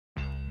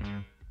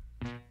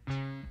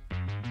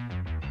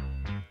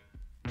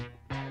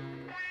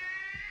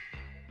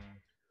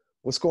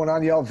What's going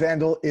on, y'all?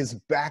 Vandal is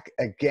back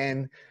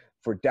again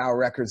for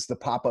DAOrecords, the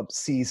pop-up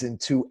season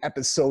 2,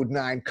 episode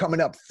 9,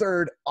 coming up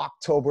 3rd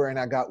October. And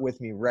I got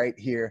with me right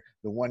here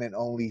the one and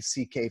only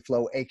CK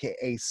Flow,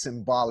 aka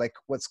Symbolik.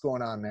 What's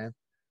going on, man?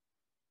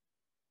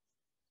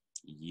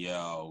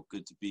 Yo,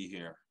 good to be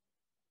here.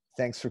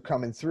 Thanks for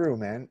coming through,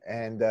 man.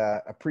 And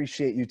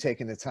appreciate you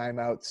taking the time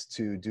out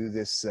to do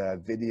this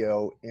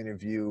video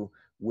interview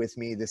with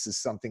me. This is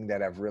something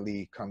that I've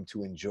really come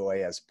to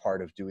enjoy as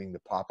part of doing the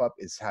pop-up,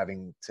 is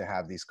having to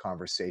have these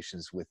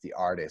conversations with the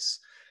artists,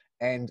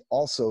 and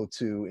also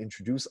to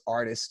introduce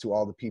artists to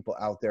all the people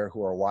out there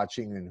who are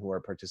watching and who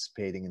are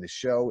participating in the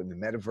show, in the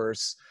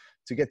metaverse,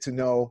 to get to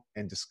know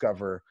and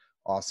discover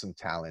awesome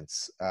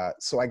talents.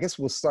 So I guess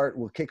we'll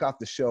kick off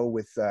the show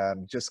with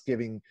just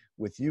giving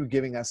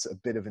us a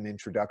bit of an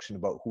introduction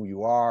about who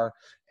you are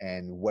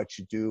and what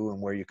you do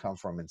and where you come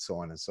from and so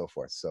on and so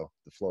forth. So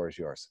the floor is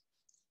yours.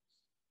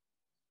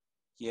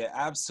 Yeah,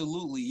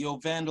 absolutely. Yo,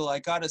 Vandal, I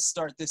got to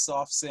start this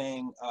off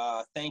saying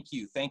thank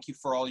you. Thank you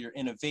for all your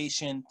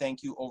innovation.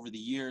 Thank you over the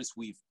years.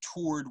 We've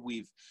toured,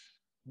 we've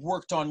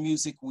worked on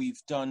music,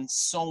 we've done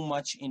so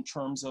much in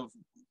terms of,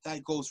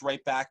 that goes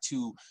right back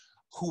to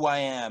who I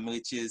am,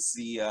 which is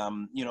the,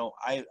 I'm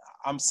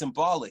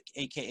Symbolik,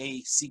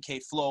 aka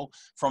CK Flow,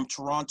 from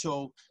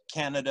Toronto,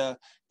 Canada.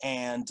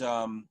 And,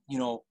 as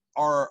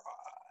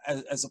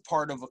a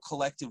part of a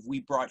collective,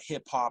 we brought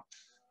hip hop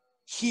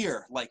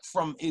here, like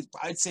from,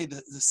 I'd say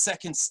the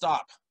second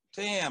stop.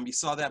 Damn, you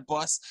saw that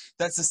bus?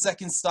 That's the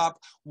second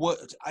stop. What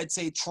I'd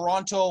say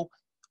Toronto,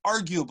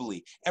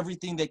 arguably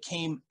everything that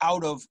came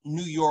out of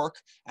New York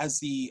as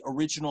the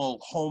original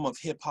home of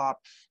hip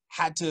hop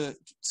had to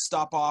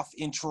stop off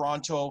in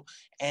Toronto.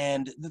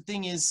 And the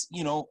thing is,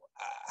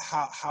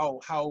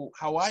 how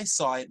I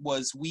saw it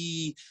was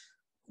we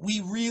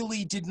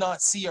really did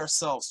not see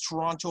ourselves.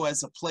 Toronto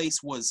as a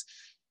place was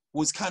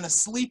kind of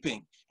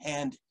sleeping,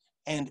 and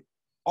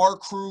our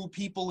crew,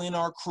 people in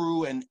our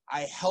crew, and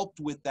I helped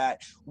with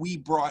that. We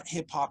brought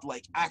hip hop,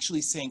 like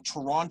actually saying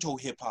Toronto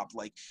hip hop,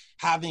 like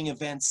having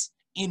events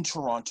in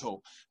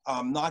Toronto,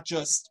 not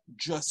just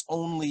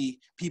only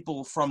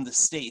people from the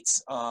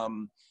States.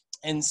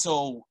 And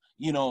so,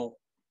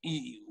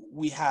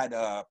 we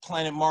had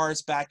Planet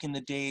Mars back in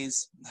the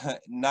days.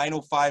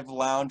 905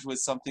 Lounge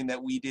was something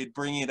that we did,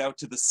 bringing it out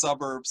to the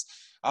suburbs.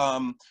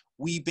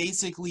 We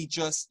basically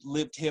just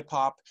lived hip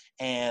hop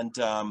and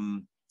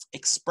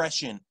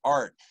expression,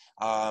 art,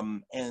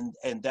 and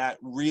that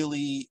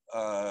really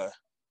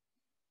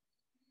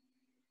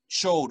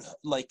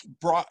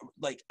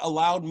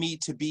allowed me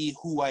to be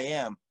who I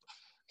am.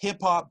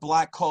 Hip hop,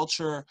 Black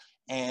culture,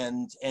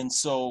 and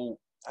so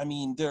I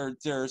mean there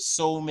are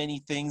so many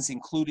things,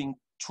 including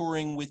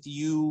touring with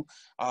you,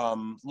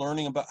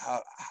 learning about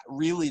how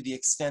really the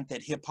extent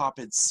that hip hop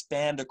had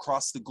spanned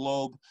across the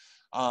globe.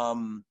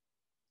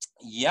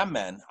 Yeah,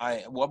 man,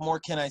 what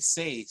more can I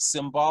say?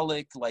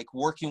 Symbolik, like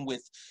working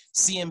with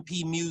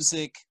CMP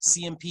Music,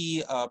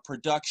 CMP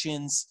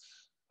Productions,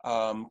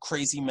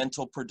 Crazy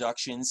Mental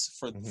Productions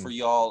for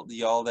y'all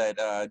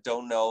that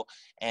don't know,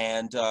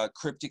 and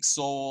Cryptic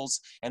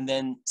Souls, and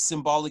then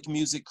Symbolik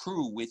Music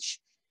Crew,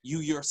 which you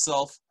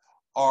yourself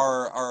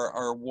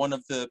are one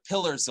of the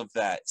pillars of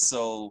that.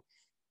 So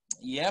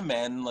yeah,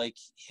 man, like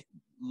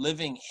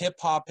living hip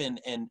hop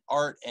and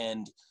art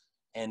and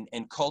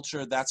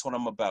culture, that's what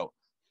I'm about.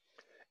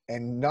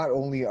 And not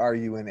only are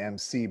you an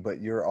MC, but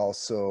you're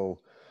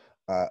also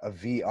a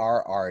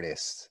VR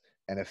artist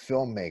and a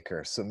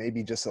filmmaker. So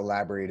maybe just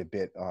elaborate a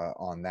bit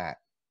on that.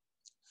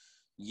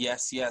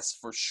 Yes,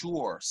 for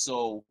sure.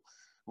 So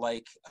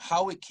like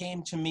how it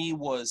came to me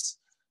was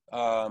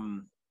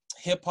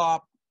hip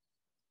hop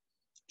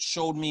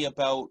showed me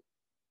about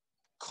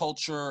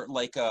culture,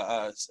 like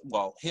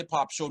hip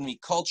hop showed me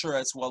culture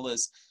as well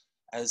as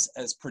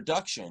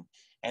production.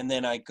 And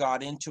then I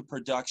got into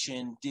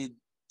production, did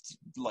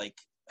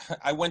like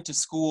I went to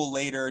school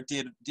later,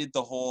 did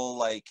the whole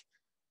like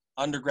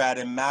undergrad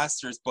and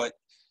masters, but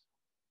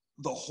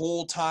the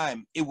whole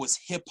time it was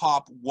hip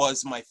hop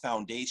was my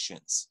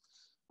foundations.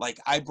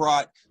 Like I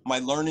brought my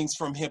learnings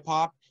from hip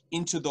hop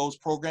into those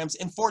programs.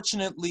 And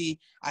fortunately,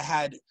 I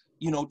had,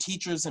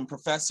 teachers and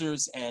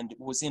professors, and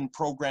was in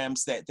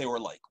programs that they were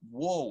like,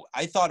 whoa,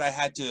 I thought I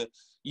had to,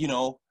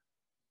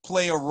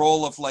 play a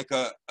role of like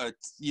a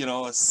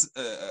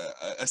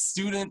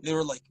student. They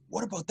were like,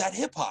 what about that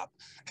hip hop?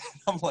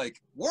 I'm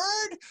like,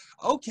 word,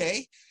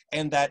 okay.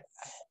 And that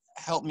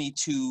helped me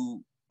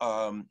to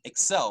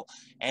excel.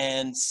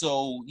 And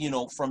so,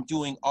 from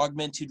doing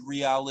augmented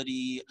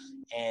reality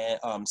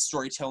and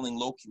storytelling,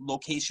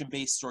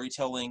 location-based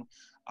storytelling,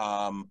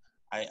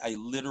 I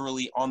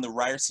literally on the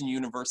Ryerson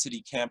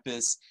University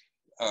campus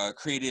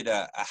created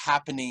a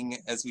happening,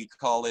 as we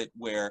call it,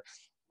 where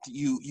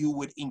you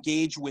would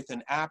engage with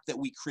an app that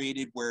we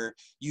created, where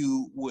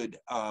you would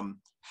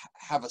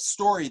have a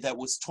story that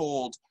was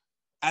told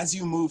as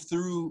you move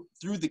through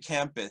the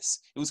campus.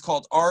 It was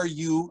called Are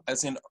You,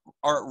 as in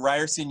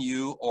Ryerson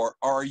U, or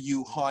Are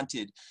You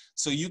Haunted?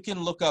 So you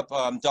can look up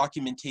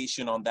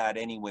documentation on that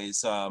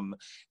anyways. And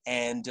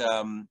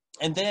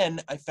then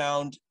I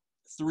found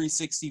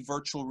 360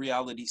 virtual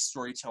reality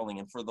storytelling.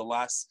 And for the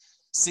last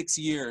 6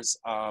 years,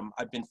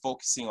 I've been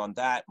focusing on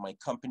that. My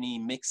company,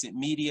 Mix It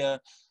Media,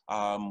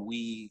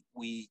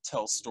 we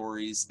tell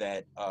stories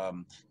that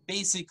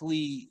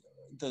basically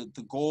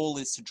the goal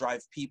is to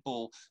drive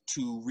people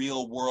to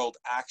real world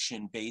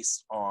action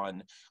based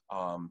on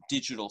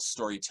digital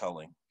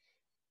storytelling.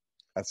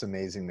 That's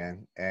amazing,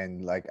 man.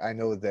 And like, I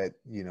know that,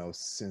 you know,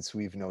 since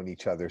we've known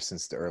each other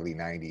since the early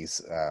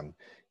 90s,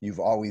 you've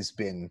always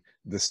been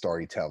the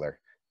storyteller.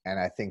 And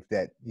I think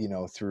that, you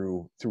know,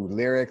 through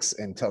lyrics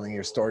and telling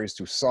your stories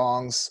through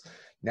songs,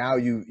 now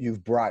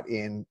you've brought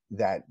in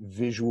that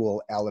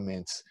visual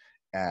element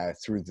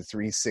through the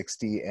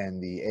 360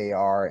 and the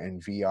AR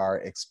and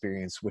VR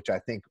experience, which I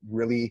think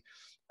really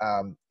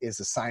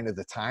is a sign of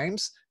the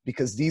times,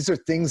 because these are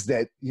things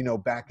that, you know,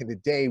 back in the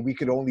day we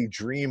could only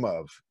dream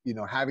of, you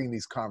know, having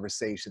these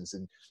conversations.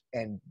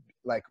 And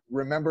like,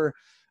 remember,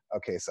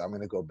 okay, so I'm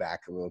going to go back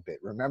a little bit.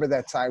 Remember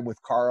that time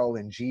with Carl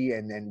and G,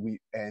 and then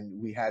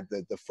we had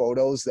the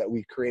photos that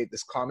we create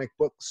this comic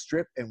book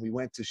strip, and we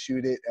went to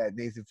shoot it at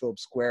Nathan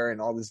Phillips Square and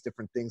all these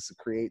different things to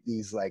create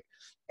these like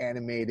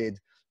animated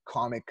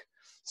comic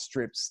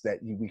strips that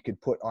we could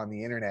put on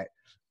the internet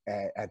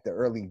at the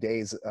early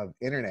days of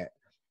internet.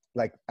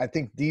 Like, I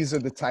think these are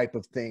the type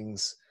of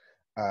things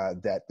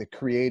that the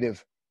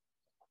creative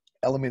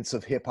elements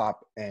of hip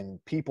hop and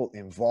people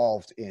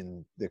involved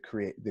in the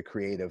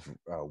creative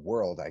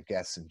world, I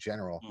guess, in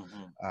general,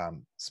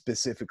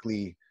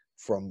 specifically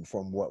from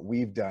what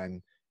we've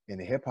done in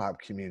the hip hop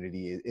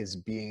community, is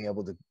being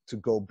able to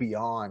go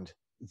beyond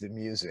the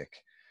music.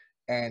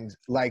 And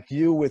like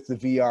you with the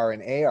VR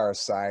and AR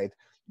side,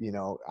 you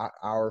know,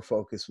 our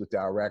focus with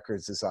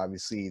DAOrecords is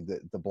obviously the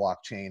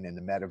blockchain and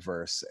the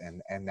metaverse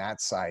and that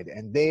side,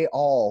 and they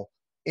all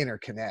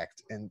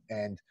interconnect. And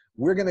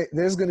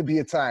there's gonna be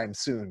a time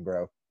soon,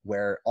 bro,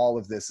 where all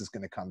of this is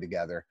gonna come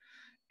together,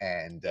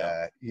 and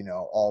you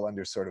know, all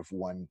under sort of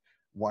one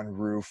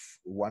roof,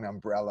 one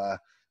umbrella,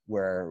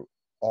 where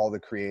all the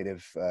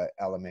creative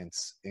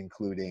elements,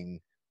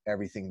 including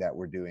everything that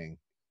we're doing,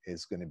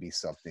 is going to be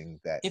something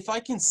that, if I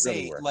can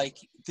say, really like,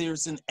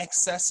 there's an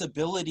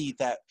accessibility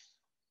that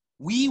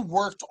we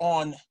worked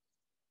on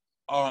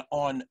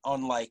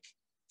like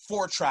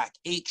 4-track,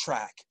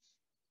 8-track.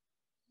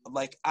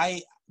 Like,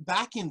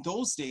 back in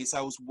those days, I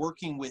was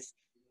working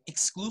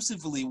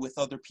exclusively with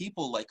other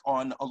people, like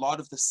on a lot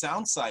of the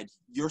sound side,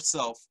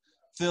 yourself,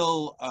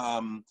 Phil,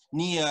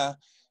 Nia.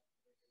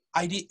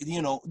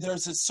 You know,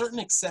 there's a certain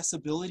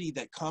accessibility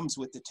that comes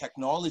with the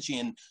technology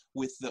and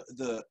with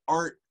the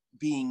art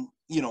being,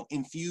 you know,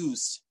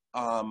 infused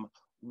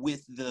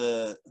with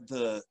the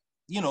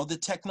you know, the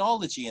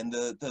technology and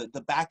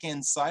the back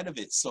end side of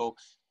it. So,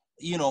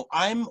 you know,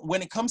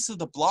 when it comes to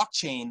the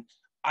blockchain,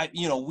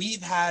 you know,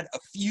 we've had a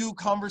few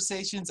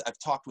conversations. I've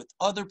talked with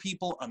other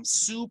people. I'm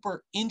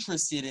super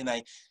interested, and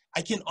I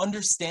can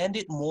understand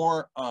it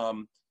more.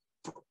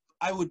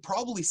 I would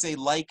probably say,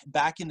 like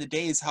back in the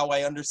days, how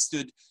I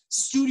understood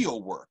studio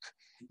work.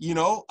 You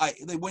know,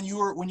 when you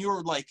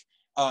were like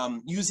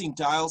using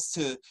dials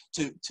to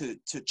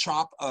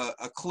chop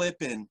a clip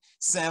and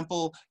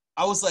sample,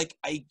 I was like,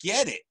 I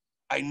get it.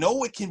 I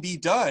know it can be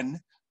done,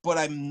 but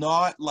I'm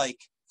not like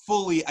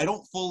I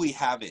don't fully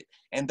have it.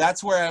 And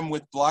that's where I'm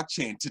with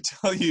blockchain, to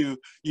tell you,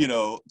 you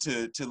know,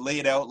 to lay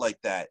it out like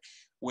that,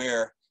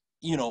 where,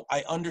 you know,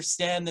 I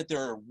understand that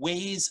there are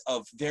ways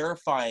of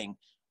verifying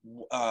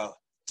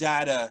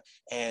data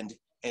and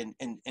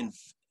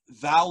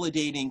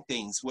validating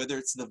things, whether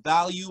it's the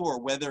value or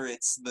whether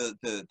it's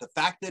the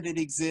fact that it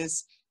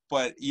exists.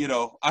 But, you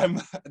know,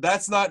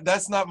 that's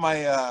not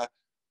my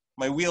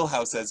my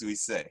wheelhouse, as we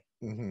say.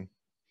 Mm-hmm.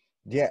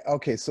 Yeah.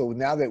 Okay. So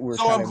now that we're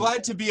so I'm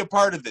glad to be a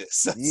part of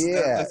this.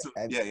 Yeah,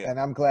 Yeah. and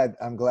I'm glad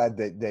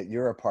that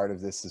you're a part of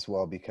this as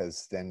well,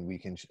 because then we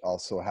can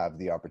also have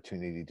the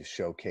opportunity to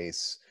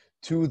showcase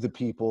to the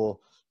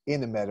people in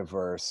the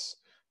metaverse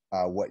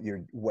what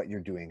you're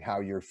doing,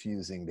 how you're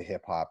fusing the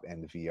hip hop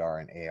and the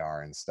VR and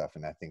AR and stuff.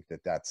 And I think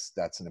that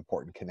that's an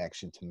important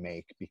connection to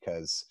make,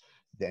 because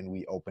then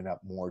we open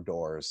up more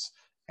doors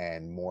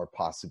and more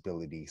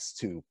possibilities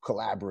to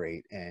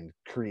collaborate and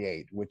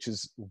create, which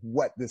is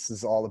what this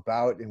is all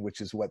about, and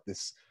which is what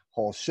this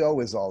whole show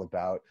is all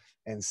about.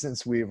 And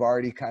since we've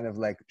already kind of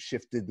like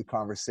shifted the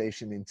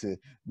conversation into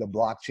the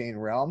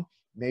blockchain realm,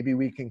 maybe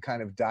we can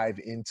kind of dive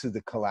into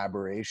the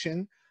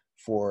collaboration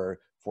for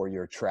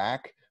your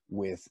track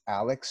with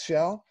Alex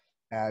Shell.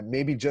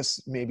 Maybe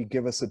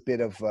give us a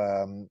bit of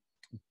an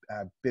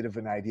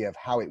idea of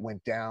how it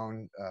went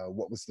down.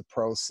 What was the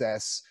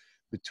process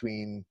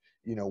between,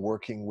 you know,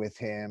 working with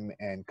him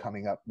and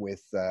coming up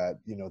with,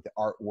 you know, the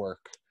artwork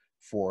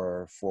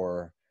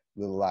for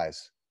Little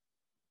Lies?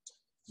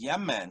 Yeah,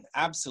 man,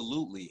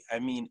 absolutely. I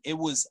mean, it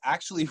was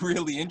actually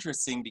really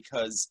interesting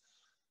because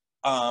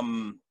I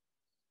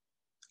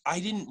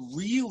didn't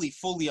really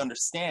fully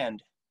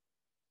understand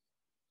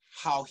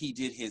how he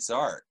did his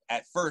art.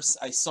 At first,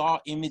 I saw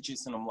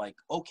images and I'm like,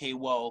 okay,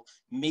 well,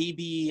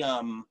 maybe,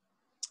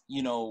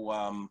 you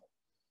know,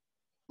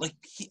 like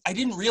I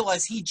didn't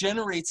realize he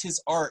generates his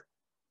art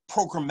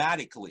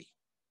programmatically.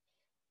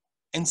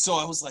 And so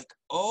I was like,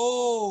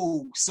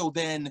 oh, so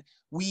then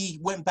we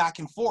went back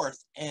and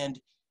forth, and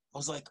I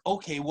was like,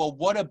 okay, well,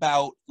 what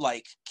about,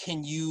 like,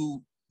 can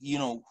you, you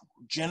know,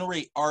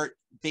 generate art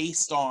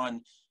based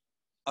on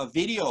a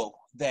video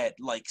that,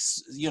 like,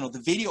 you know,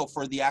 the video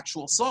for the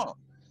actual song?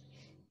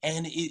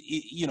 And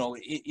you know,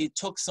 it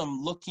took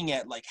some looking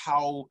at, like,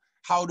 how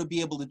to be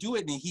able to do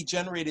it. And he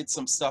generated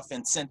some stuff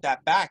and sent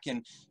that back.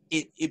 And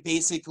it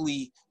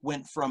basically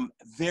went from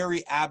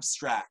very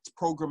abstract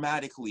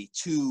programmatically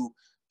to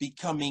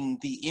becoming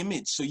the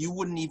image. So you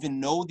wouldn't even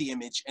know the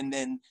image, and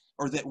then,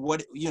 or that,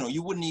 what, you know,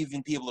 you wouldn't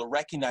even be able to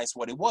recognize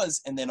what it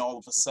was. And then all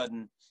of a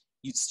sudden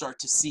you'd start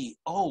to see,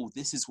 oh,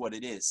 this is what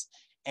it is.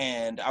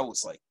 And I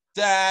was like,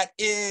 that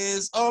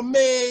is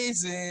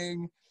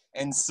amazing.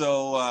 And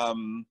so,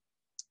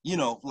 you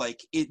know, like,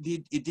 it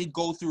did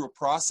go through a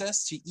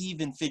process to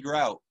even figure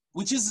out,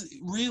 which is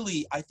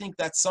really, I think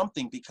that's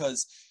something,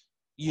 because,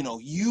 you know,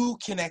 you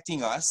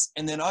connecting us,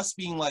 and then us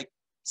being like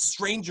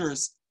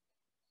strangers.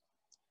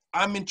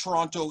 I'm in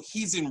Toronto,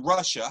 he's in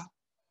Russia,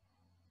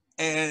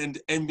 and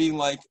being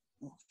like,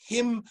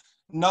 him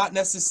not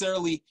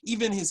necessarily,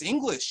 even his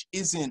English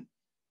isn't,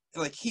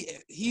 like,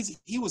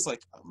 he was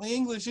like, my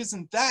English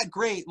isn't that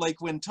great,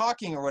 like, when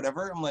talking or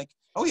whatever. I'm like,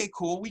 okay,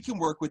 cool, we can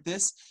work with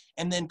this.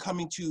 And then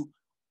coming to,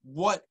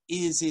 what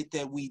is it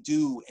that we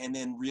do, and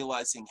then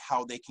realizing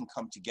how they can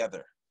come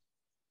together.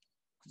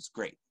 It's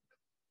great.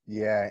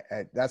 Yeah,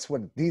 that's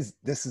what this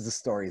is the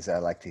stories I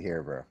like to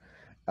hear,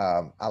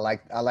 bro. I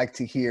like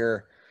to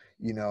hear,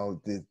 you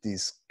know,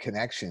 these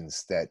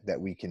connections that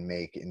we can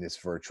make in this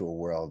virtual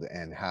world,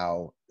 and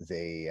how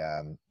they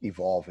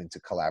evolve into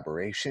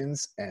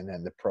collaborations, and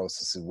then the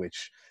process in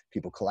which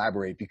people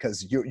collaborate.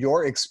 Because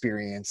your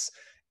experience,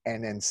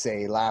 and then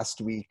say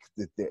last week,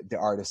 the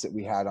artist that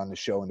we had on the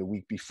show, and the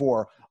week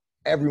before,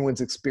 everyone's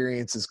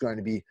experience is going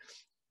to be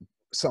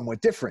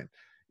somewhat different,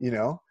 you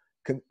know.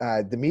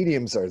 The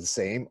mediums are the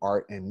same,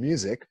 art and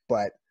music,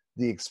 but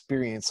the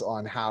experience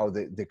on how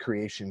the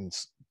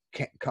creations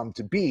can come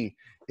to be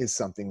is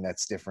something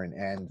that's different.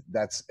 And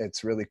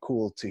it's really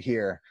cool to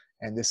hear.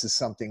 And this is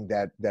something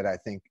that I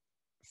think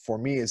for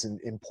me is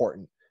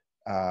important,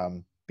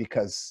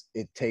 because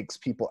it takes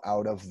people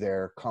out of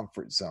their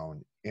comfort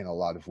zone in a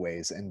lot of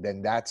ways. And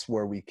then that's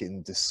where we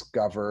can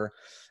discover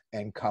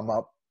and come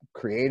up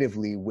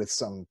creatively with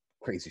some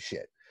crazy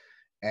shit.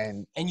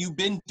 And you've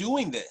been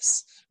doing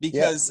this, yeah,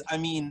 because I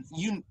mean,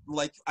 you,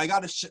 like, I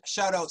gotta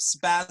shout out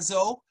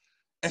Spazzo,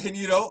 and,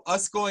 you know,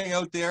 us going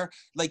out there,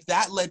 like,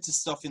 that led to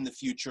stuff in the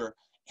future.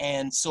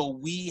 And so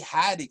we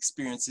had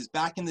experiences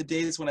back in the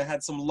days when I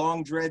had some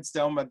long dreads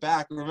down my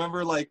back. I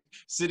remember, like,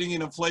 sitting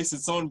in a place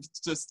and someone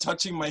just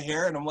touching my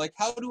hair, and I'm like,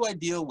 how do I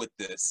deal with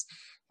this?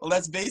 Well,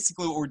 that's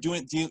basically what we're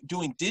doing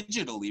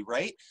digitally,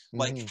 right?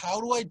 Like, how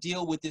do I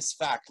deal with this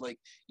fact? Like,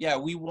 yeah,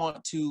 we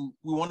want to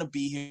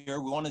be here,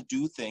 we want to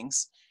do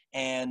things,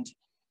 and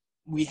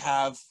we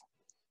have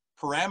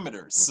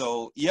parameters.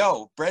 So,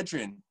 yo,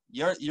 brethren,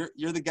 you're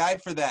the guy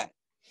for that.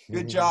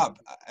 Good job.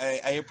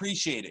 I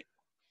appreciate it.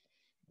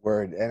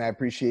 Word. And I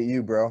appreciate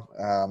you, bro.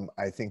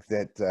 I think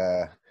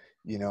that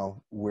you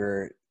know,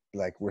 we're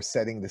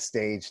setting the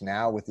stage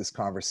now with this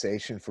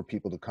conversation for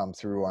people to come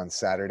through on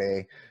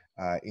Saturday,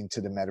 into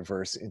the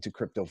metaverse, into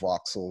Crypto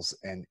Voxels,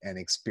 and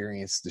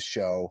experience the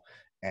show,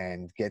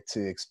 and get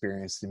to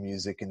experience the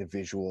music and the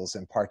visuals,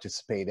 and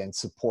participate and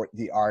support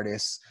the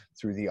artists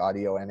through the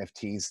audio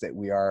NFTs that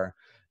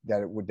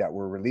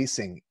we're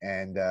releasing.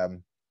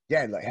 And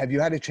yeah, like, have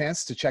you had a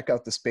chance to check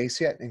out the space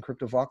yet in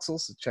Crypto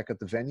Voxels? Check out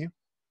the venue?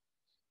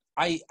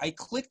 I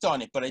clicked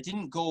on it, but I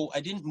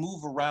didn't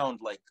move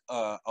around, like,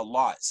 a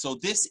lot. So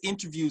this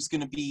interview is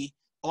going to be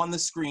on the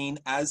screen,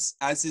 as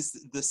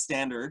is the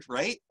standard,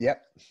 right?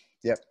 Yep.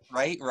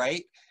 Right.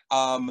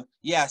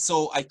 Yeah,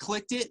 so I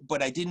clicked it,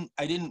 but I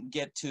didn't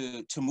get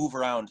to move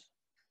around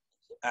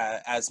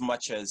as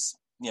much as,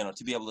 you know,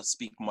 to be able to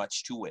speak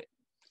much to it.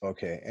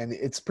 Okay, and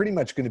it's pretty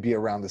much going to be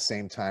around the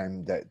same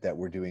time that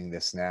we're doing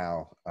this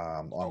now,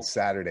 on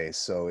Saturday.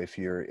 So if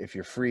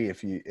you're free,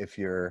 if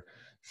you're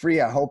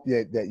free, I hope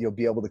that you'll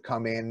be able to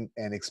come in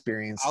and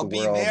experience the world.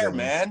 I'll be there, and,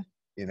 man.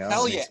 You know,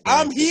 hell yeah,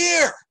 I'm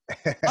here.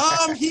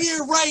 I'm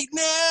here right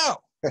now.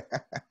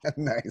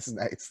 Nice.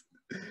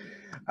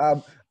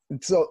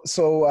 So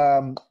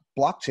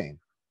blockchain.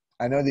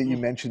 I know that you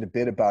mentioned a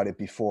bit about it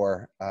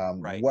before.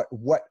 Right.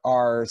 What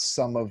are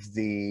some of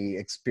the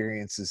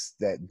experiences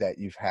that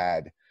you've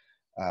had,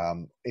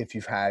 if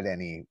you've had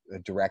any,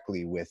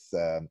 directly with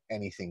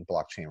anything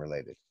blockchain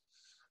related?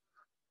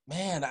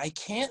 Man, I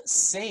can't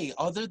say,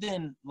 other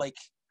than, like,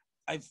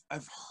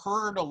 I've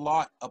heard a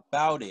lot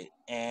about it,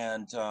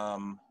 and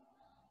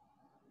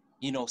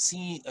you know,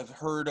 I've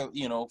heard of,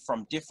 you know,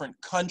 from different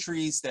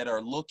countries that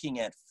are looking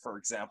at, for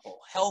example,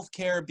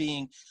 healthcare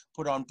being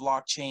put on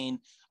blockchain.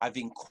 I've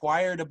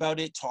inquired about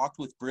it, talked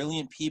with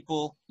brilliant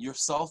people,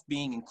 yourself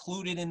being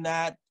included in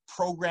that,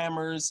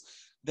 programmers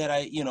that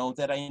I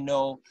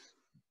know.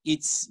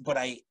 But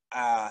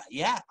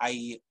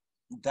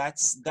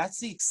that's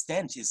the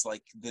extent, is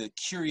like the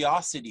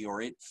curiosity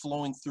or it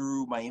flowing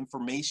through my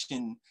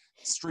information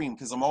stream,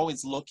 because I'm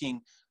always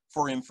looking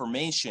for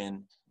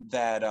information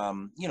that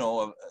you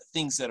know,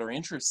 things that are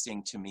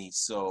interesting to me.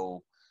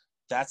 So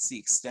that's the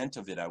extent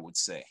of it, I would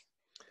say.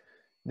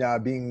 Now,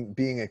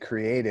 being a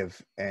creative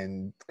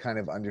and kind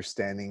of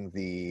understanding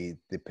the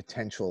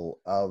potential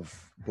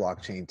of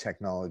blockchain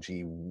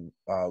technology,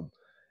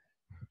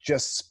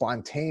 just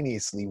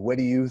spontaneously, what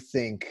do you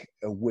think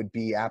would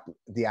be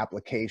the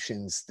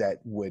applications that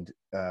would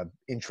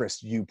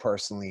interest you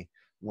personally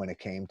when it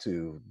came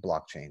to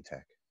blockchain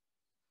tech?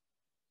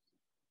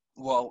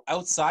 Well,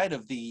 outside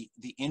of the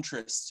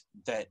interest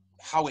that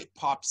how it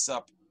pops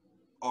up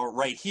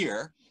right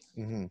here,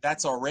 Mm-hmm.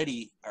 that's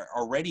already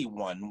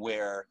one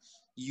where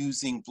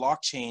using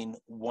blockchain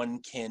one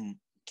can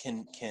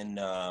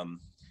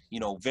you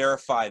know,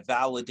 verify,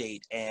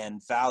 validate,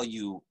 and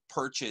value,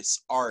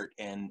 purchase art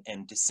and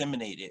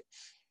disseminate it.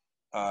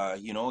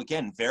 You know,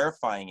 again,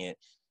 verifying it,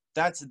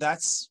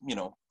 that's you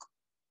know,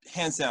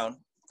 hands down,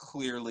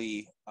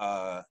 clearly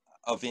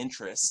of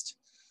interest.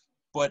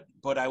 But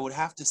I would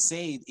have to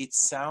say it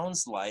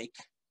sounds like,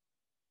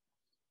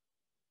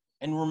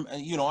 and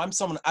you know,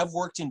 I've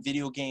worked in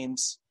video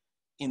games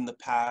in the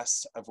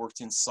past. I've worked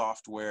in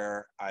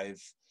software.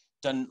 I've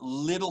done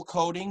little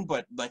coding,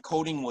 but my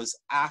coding was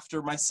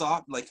after my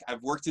like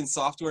I've worked in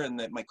software, and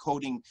that my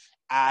coding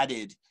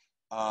added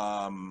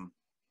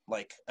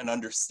like an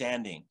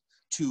understanding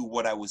to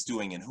what I was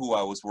doing and who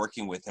I was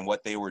working with and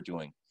what they were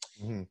doing.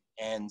 Mm-hmm.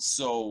 And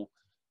so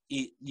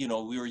you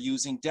know, we were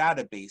using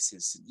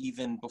databases.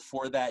 Even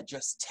before that,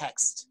 just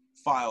text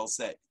files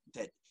that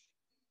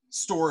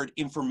stored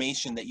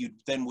information that you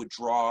then would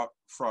draw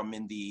from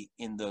in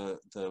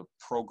the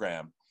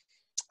program,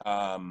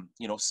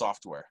 you know,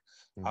 software.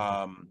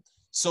 Mm-hmm.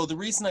 So the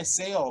reason I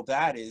say all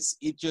that is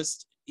it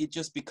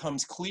just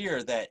becomes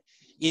clear that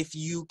if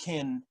you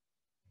can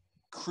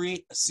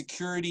create a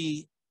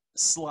security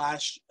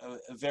slash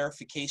a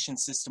verification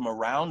system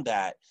around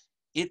that,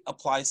 it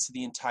applies to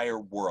the entire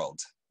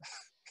world.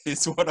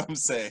 Is what I'm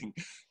saying.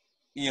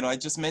 You know, I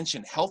just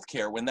mentioned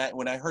healthcare.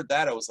 When I heard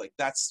that, I was like,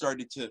 that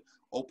started to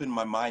open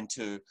my mind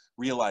to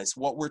realize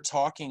what we're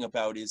talking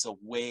about is a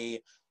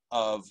way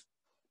of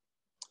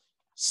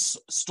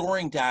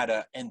storing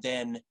data and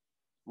then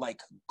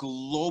like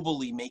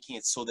globally making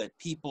it so that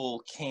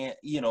people can't,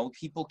 you know,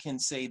 people can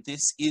say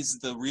this is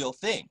the real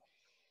thing.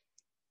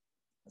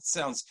 It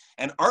sounds,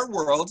 and art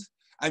world,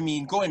 I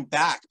mean, going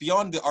back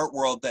beyond the art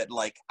world that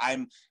like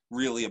I'm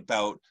really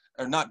about,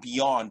 or not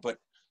beyond, but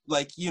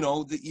like, you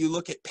know, that you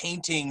look at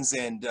paintings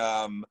and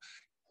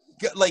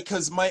like,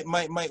 because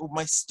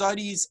my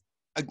studies,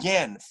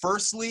 again,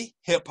 firstly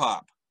hip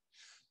hop,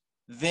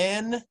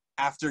 then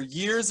after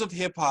years of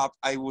hip hop,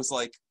 I was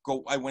like,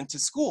 I went to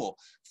school.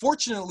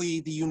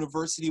 Fortunately, the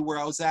university where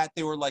I was at,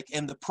 they were like,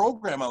 and the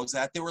program I was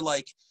at, they were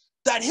like,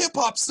 that hip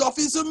hop stuff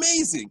is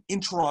amazing.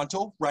 In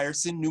Toronto,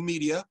 Ryerson, New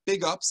Media,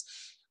 big ups.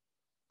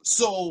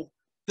 So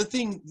the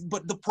thing,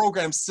 but the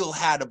program still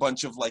had a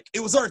bunch of like, it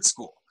was art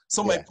school.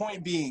 So my Yeah.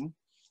 point being,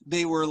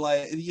 they were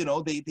like, you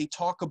know, they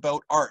talk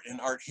about art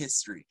and art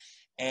history.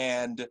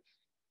 And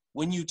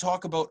when you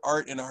talk about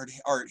art and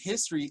art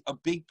history, a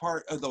big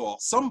part of well,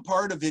 some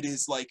part of it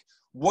is like,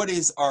 what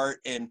is art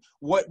and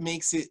what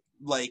makes it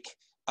like,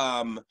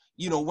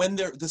 you know, when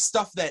the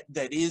stuff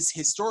that is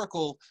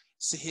historical,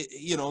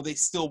 you know, they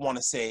still want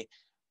to say,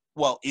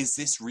 well, is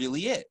this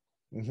really it?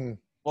 Mm-hmm.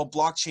 Well,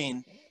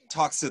 blockchain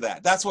talks to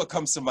that. That's what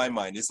comes to my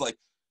mind. It's like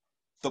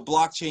the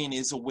blockchain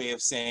is a way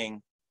of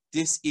saying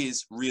this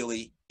is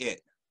really it.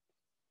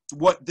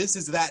 What this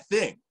is that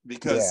thing,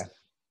 because Yeah.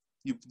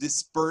 you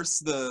disperse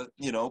the,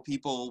 you know,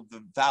 people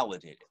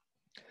validate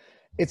it.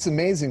 It's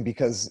amazing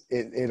because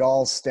it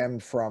all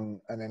stemmed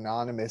from an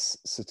anonymous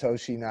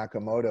Satoshi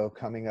Nakamoto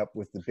coming up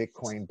with the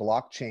Bitcoin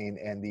blockchain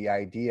and the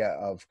idea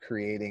of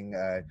creating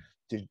a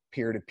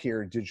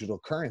peer-to-peer digital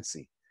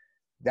currency.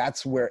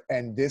 That's where,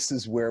 and this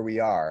is where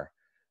we are,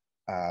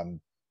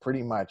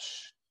 pretty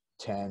much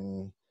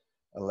 10,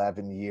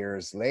 11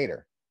 years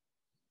later.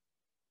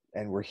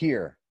 And we're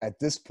here at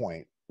this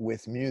point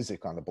with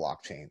music on the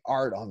blockchain,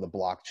 art on the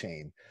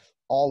blockchain,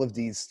 all of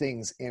these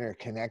things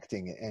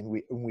interconnecting.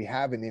 And we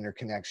have an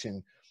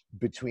interconnection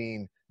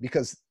between,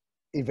 because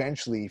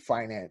eventually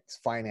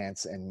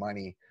finance and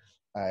money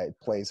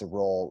plays a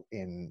role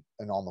in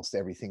almost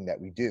everything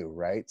that we do,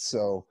 right?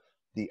 So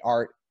the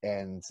art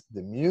and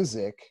the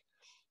music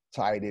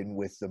tied in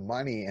with the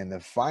money and the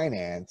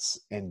finance,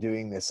 and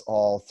doing this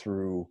all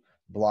through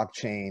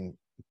blockchain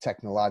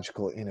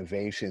technological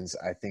innovations,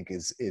 I think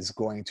is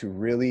going to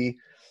really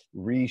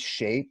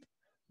reshape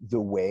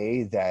the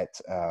way that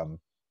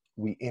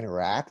we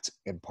interact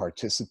and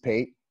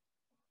participate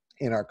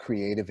in our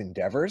creative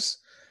endeavors,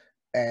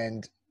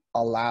 and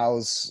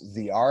allows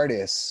the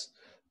artists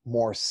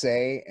more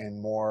say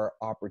and more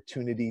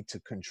opportunity to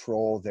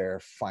control their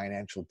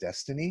financial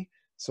destiny,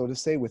 so to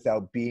say,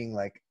 without being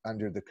like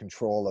under the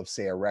control of,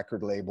 say, a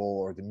record label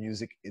or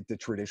the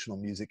traditional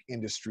music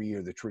industry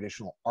or the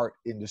traditional art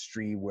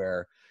industry,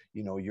 where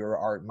you know, your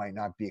art might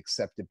not be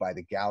accepted by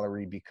the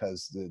gallery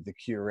because the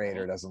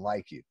curator doesn't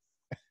like you,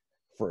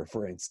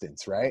 for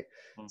instance, right?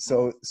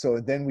 Mm-hmm. So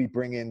then we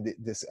bring in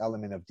this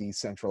element of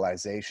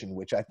decentralization,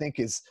 which I think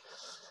is,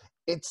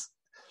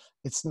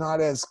 it's not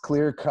as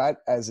clear cut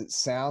as it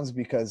sounds,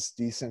 because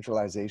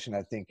decentralization,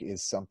 I think,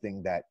 is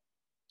something that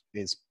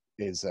is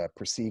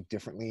perceived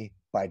differently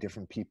by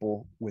different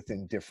people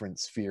within different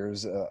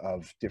spheres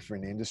of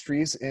different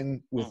industries in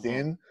Mm-hmm.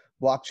 within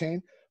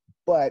blockchain.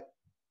 But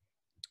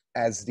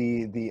as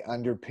the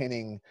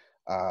underpinning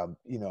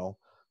you know,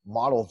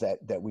 model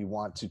that we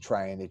want to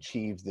try and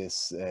achieve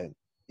this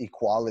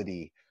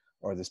equality,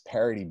 or this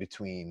parity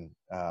between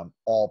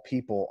all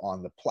people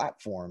on the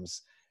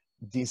platforms,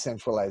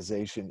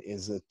 decentralization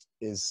is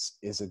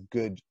a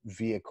good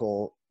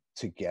vehicle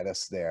to get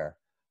us there.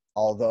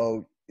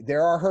 Although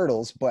there are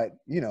hurdles, but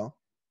you know.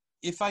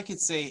 If I could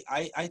say,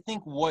 I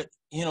think what,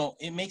 you know,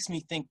 it makes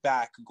me think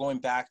back, going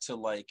back to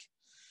like,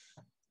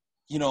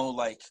 you know,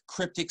 like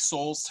Cryptic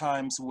Souls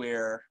times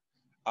where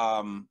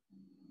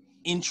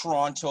in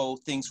Toronto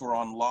things were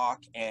on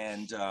lock,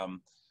 and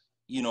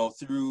you know,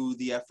 through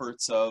the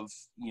efforts of,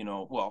 you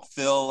know, well,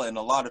 Phil and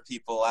a lot of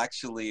people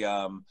actually,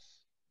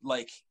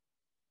 like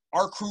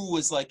our crew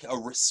was like a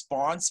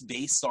response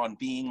based on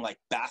being like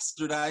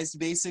bastardized,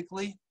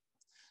 basically.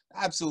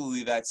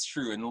 Absolutely, that's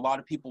true. And a lot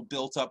of people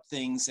built up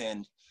things,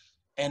 and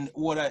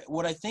what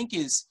I think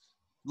is,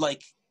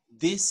 like,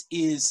 this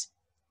is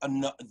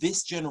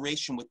this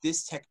generation with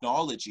this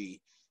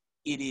technology,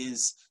 it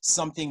is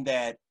something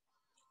that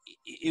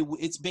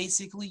it's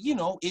basically, you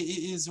know, it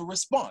is a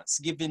response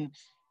given,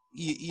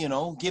 you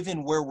know,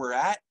 given where we're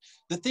at.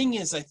 The thing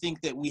is, I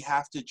think that we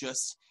have to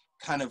just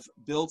kind of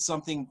build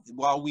something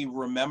while we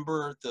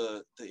remember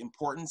the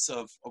importance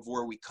of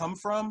where we come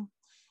from,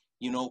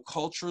 you know,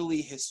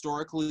 culturally,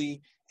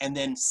 historically, and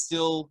then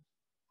still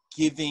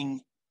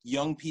giving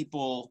young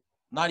people,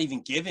 not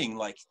even giving,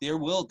 like their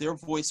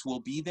voice will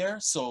be there.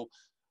 So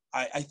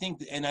I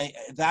think, and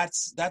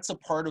that's a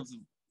part of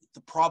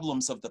the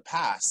problems of the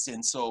past.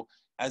 And so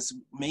as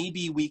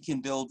maybe we can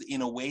build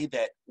in a way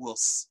that will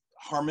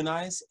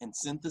harmonize and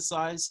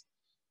synthesize,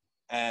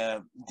 uh,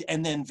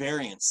 and then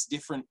variance,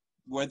 different,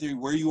 whether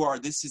where you are,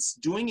 this is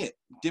doing it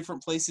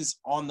different places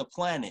on the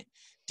planet,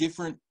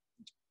 different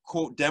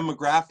quote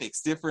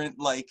demographics, different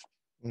like,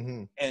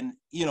 Hmm. and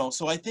you know,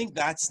 so I think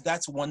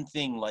that's one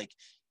thing, like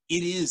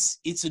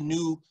it's a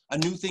new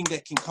thing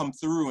that can come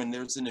through, and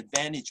there's an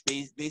advantage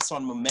based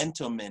on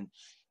momentum,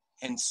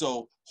 and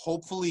so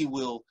hopefully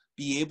we'll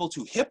be able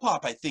to. Hip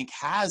hop, I think,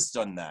 has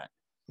done that.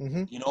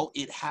 Hmm. You know,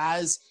 it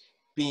has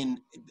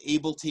been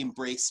able to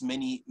embrace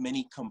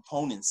many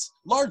components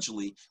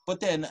largely,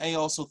 but then I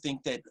also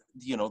think that,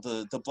 you know,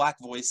 the black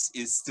voice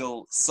is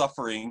still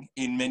suffering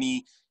in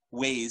many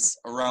ways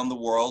around the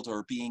world,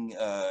 or being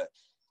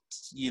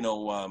you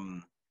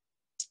know,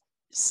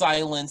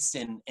 silenced,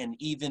 and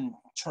even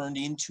turned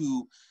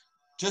into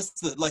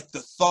just the, like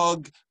the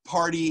thug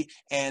party.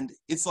 And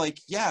it's like,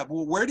 yeah,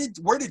 well, where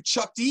did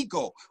Chuck D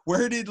go?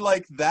 Where did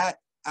like that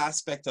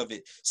aspect of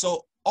it?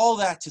 So all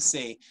that to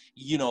say,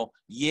 you know,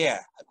 yeah,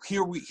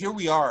 here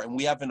we are, and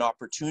we have an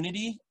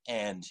opportunity.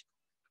 And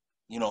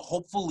you know,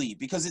 hopefully,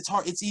 because it's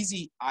hard, it's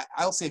easy,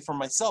 I'll say for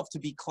myself, to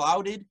be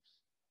clouded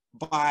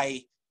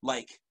by,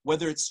 like,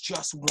 whether it's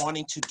just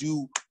wanting to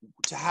do,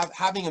 to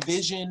having a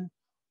vision,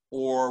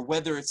 or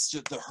whether it's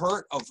just the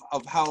hurt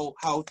of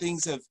how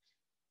things have,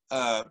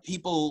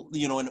 people,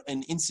 you know,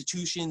 and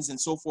institutions and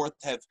so forth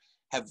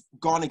have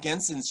gone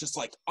against it. And it's just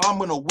like, I'm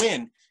gonna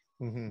win.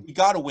 Hmm. We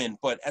gotta win.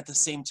 But at the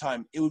same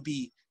time, it would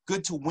be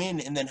good to win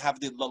and then have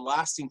the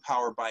lasting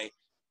power by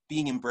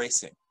being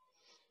embracing.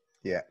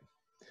 Yeah.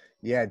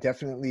 Yeah,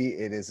 definitely.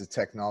 It is a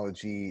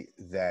technology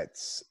that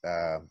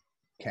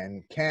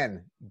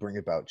can bring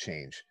about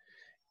change.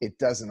 It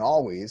doesn't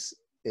always.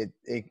 It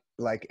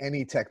like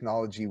any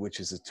technology,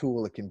 which is a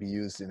tool, it can be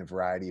used in a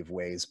variety of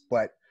ways.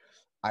 But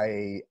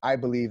I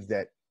believe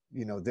that,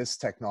 you know, this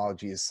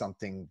technology is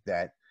something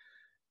that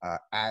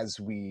as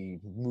we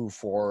move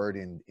forward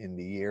in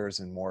the years,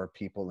 and more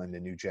people in the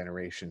new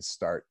generation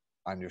start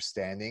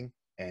understanding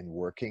and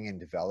working and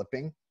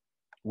developing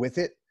with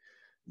it,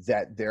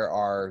 that there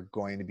are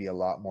going to be a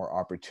lot more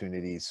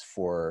opportunities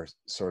for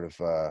sort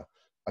of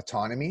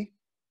autonomy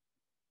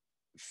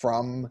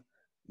from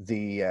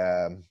the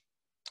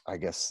I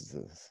guess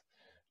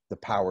the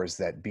powers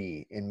that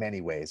be, in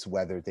many ways,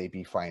 whether they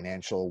be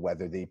financial,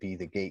 whether they be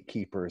the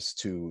gatekeepers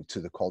to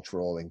the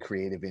cultural and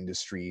creative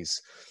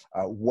industries,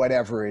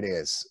 whatever it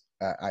is.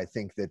 I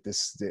think that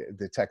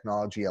the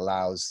technology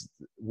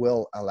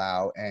will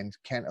allow and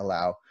can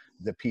allow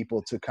the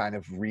people to kind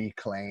of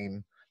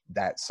reclaim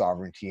that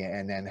sovereignty,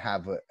 and then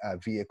have a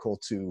vehicle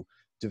to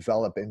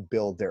develop and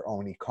build their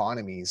own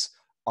economies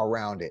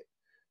around it,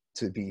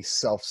 to be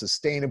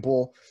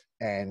self-sustainable,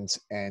 and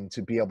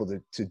to be able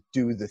to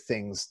do the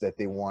things that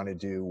they want to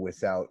do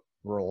without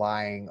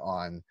relying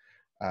on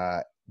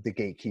the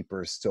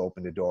gatekeepers to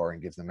open the door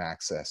and give them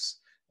access.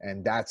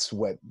 And that's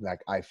what,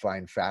 like, I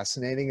find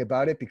fascinating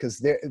about it, because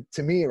there,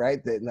 to me,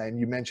 right, that, and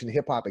you mentioned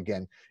hip hop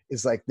again,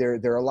 is like there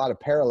are a lot of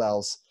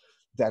parallels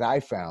that I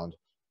found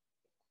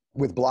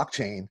with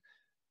blockchain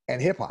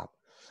and hip hop.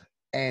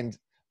 And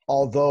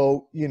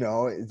although, you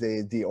know,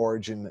 the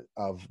origin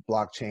of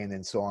blockchain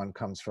and so on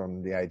comes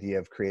from the idea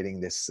of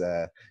creating this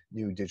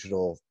new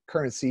digital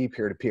currency,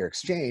 peer-to-peer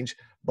exchange,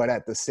 but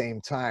at the same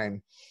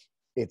time,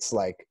 it's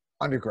like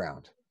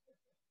underground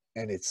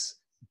and it's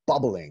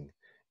bubbling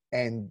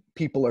and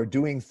people are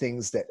doing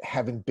things that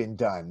haven't been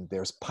done.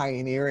 There's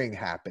pioneering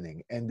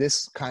happening. And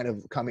this kind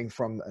of coming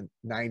from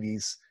a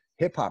 90s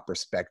hip hop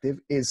perspective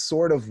is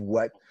sort of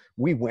what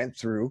we went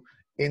through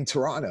in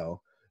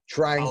Toronto,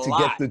 trying to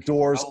get the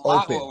doors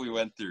open, what we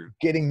went through,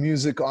 getting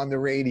music on the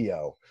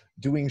radio,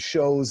 doing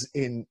shows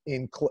in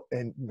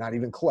not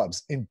even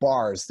clubs, in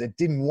bars that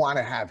didn't want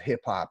to have hip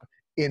hop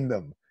in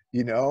them,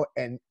 you know,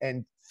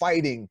 and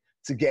fighting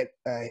to get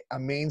a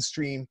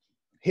mainstream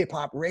hip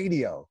hop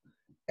radio.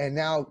 And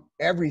now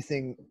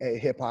everything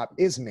hip hop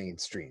is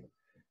mainstream.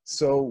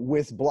 So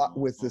with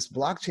this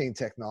blockchain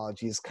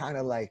technology is kind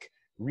of like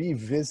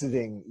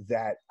revisiting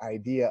that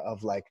idea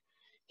of like,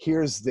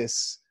 here's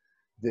this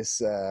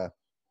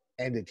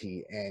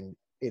entity and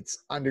it's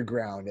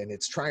underground and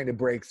it's trying to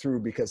break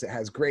through because it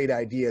has great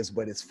ideas,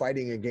 but it's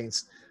fighting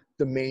against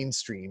the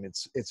mainstream.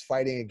 It's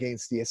fighting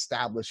against the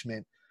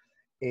establishment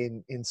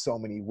in so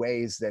many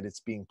ways that it's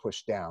being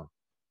pushed down.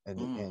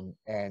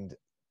 And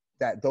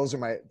that those are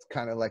my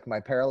kind of like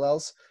my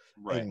parallels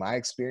in my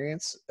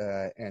experience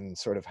and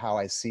sort of how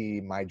I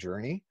see my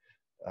journey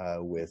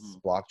with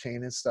blockchain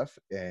and stuff,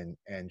 and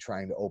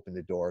trying to open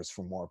the doors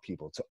for more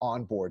people, to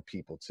onboard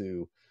people,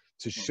 to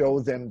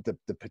show them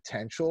the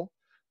potential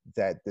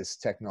that this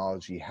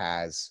technology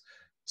has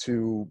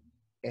to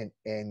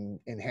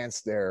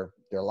enhance their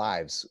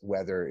lives,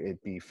 whether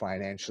it be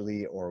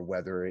financially or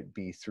whether it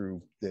be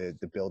through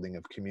the building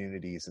of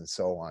communities and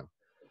so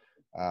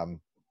on.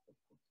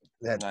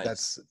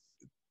 That's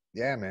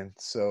yeah, man.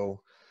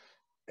 So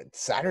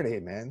Saturday,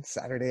 man.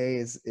 Saturday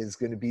is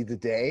going to be the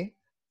day,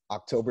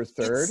 October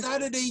 3rd. It's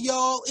Saturday,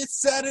 y'all.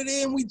 It's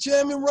Saturday, and we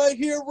jamming right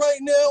here, right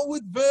now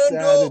with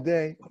Vandal.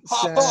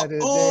 Saturday.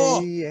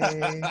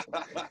 Yeah.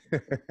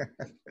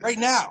 Right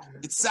now,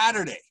 it's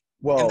Saturday.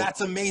 Well, and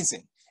that's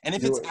amazing. And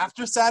if it's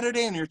after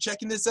Saturday and you're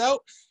checking this out,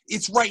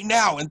 it's right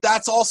now, and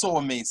that's also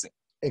amazing.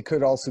 It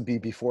could also be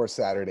before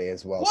Saturday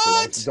as well.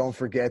 What? So don't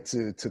forget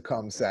to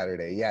come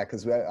Saturday. Yeah,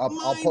 because I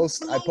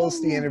post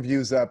the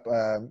interviews up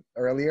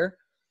earlier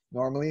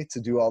normally to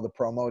do all the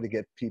promo to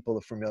get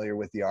people familiar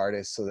with the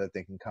artist so that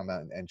they can come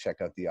out and check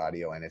out the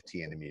audio,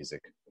 NFT, and the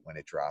music when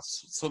it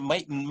drops. So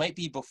it might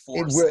be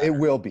before. It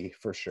will be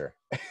for sure.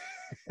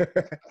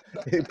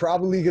 It's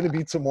probably going to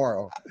be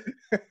tomorrow.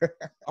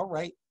 All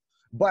right.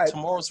 But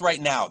tomorrow's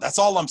right now. That's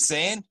all I'm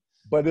saying.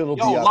 But it'll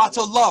be lots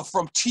of love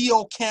from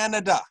T.O.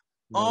 Canada.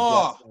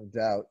 No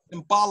doubt.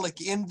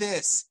 Symbolik in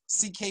this.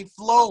 CK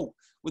Flow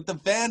with the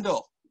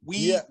Vandal.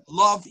 We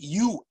love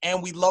you,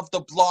 and we love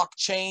the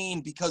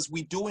blockchain because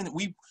we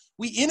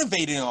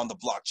innovated on the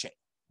blockchain.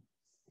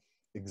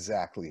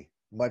 Exactly.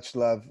 Much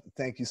love.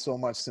 Thank you so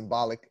much,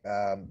 Symbolik.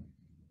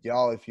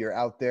 Y'all, if you're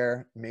out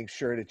there, make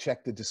sure to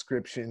check the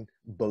description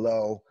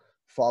below.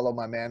 Follow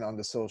my man on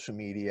the social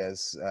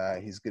medias.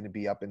 He's going to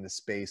be up in the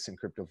space in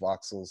Crypto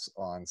Voxels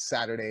on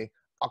Saturday,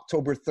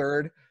 October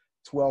 3rd.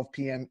 12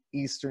 p.m.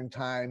 Eastern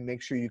time.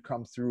 Make sure you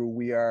come through.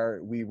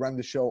 We run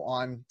the show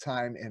on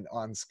time and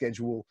on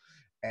schedule,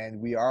 and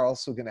we are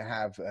also going to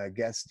have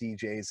guest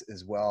DJs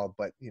as well.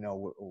 But you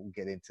know, we'll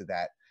get into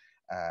that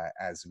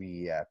as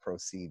we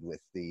proceed with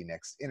the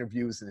next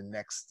interviews and the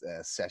next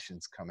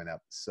sessions coming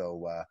up.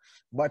 So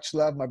much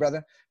love, my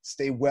brother.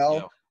 Stay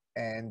well,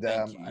 and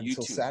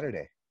until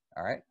Saturday.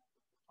 All right.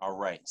 All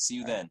right. See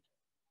you then.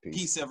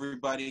 Peace,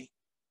 everybody.